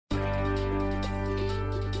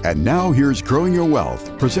And now here's Growing Your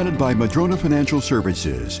Wealth, presented by Madrona Financial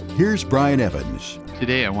Services. Here's Brian Evans.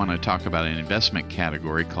 Today I want to talk about an investment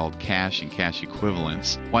category called cash and cash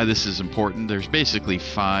equivalents. Why this is important, there's basically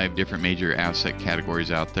 5 different major asset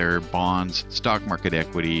categories out there: bonds, stock market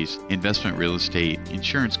equities, investment real estate,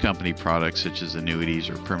 insurance company products such as annuities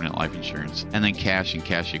or permanent life insurance, and then cash and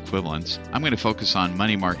cash equivalents. I'm going to focus on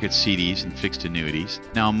money markets, CDs, and fixed annuities.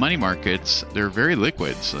 Now, money markets, they're very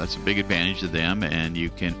liquid, so that's a big advantage of them, and you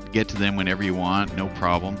can get to them whenever you want, no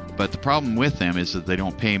problem. But the problem with them is that they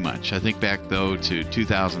don't pay much. I think back, though, to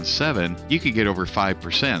 2007, you could get over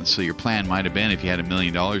 5%. So your plan might have been, if you had $1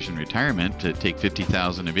 million in retirement, to take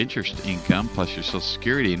 $50,000 of interest income plus your Social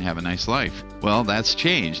Security and have a nice life. Well, that's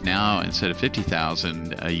changed. Now, instead of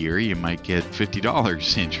 $50,000 a year, you might get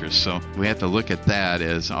 $50 interest. So we have to look at that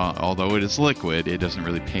as, although it is liquid, it doesn't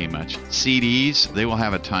really pay much. CDs, they will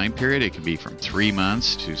have a time period. It can be from 3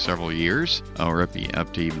 months to several years, or up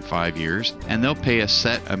to even 5 years. And they'll pay a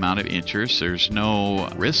set amount of interest. There's no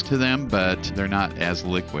risk to them, but they're not as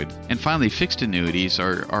liquid. And finally, fixed annuities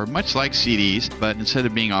are much like CDs, but instead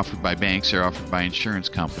of being offered by banks, they're offered by insurance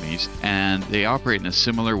companies, and they operate in a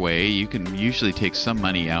similar way. You can usually take some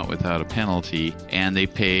money out without a penalty, and they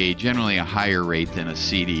pay generally a higher rate than a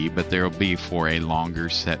CD, but they'll be for a longer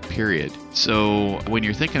set period. So when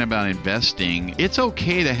you're thinking about investing, it's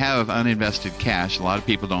okay to have uninvested cash. A lot of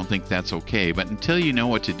people don't think that's okay, but until you know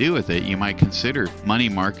what to do with it, you might consider money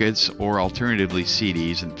markets or alternatively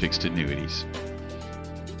CDs and fixed annuities.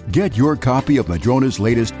 Get your copy of Madrona's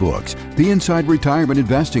latest books, the Inside Retirement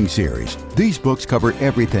Investing Series. These books cover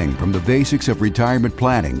everything from the basics of retirement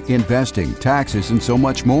planning, investing, taxes, and so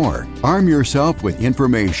much more. Arm yourself with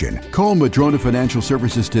information. Call Madrona Financial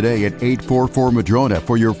Services today at 844-MADRONA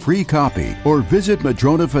for your free copy, or visit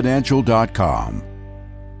madronafinancial.com.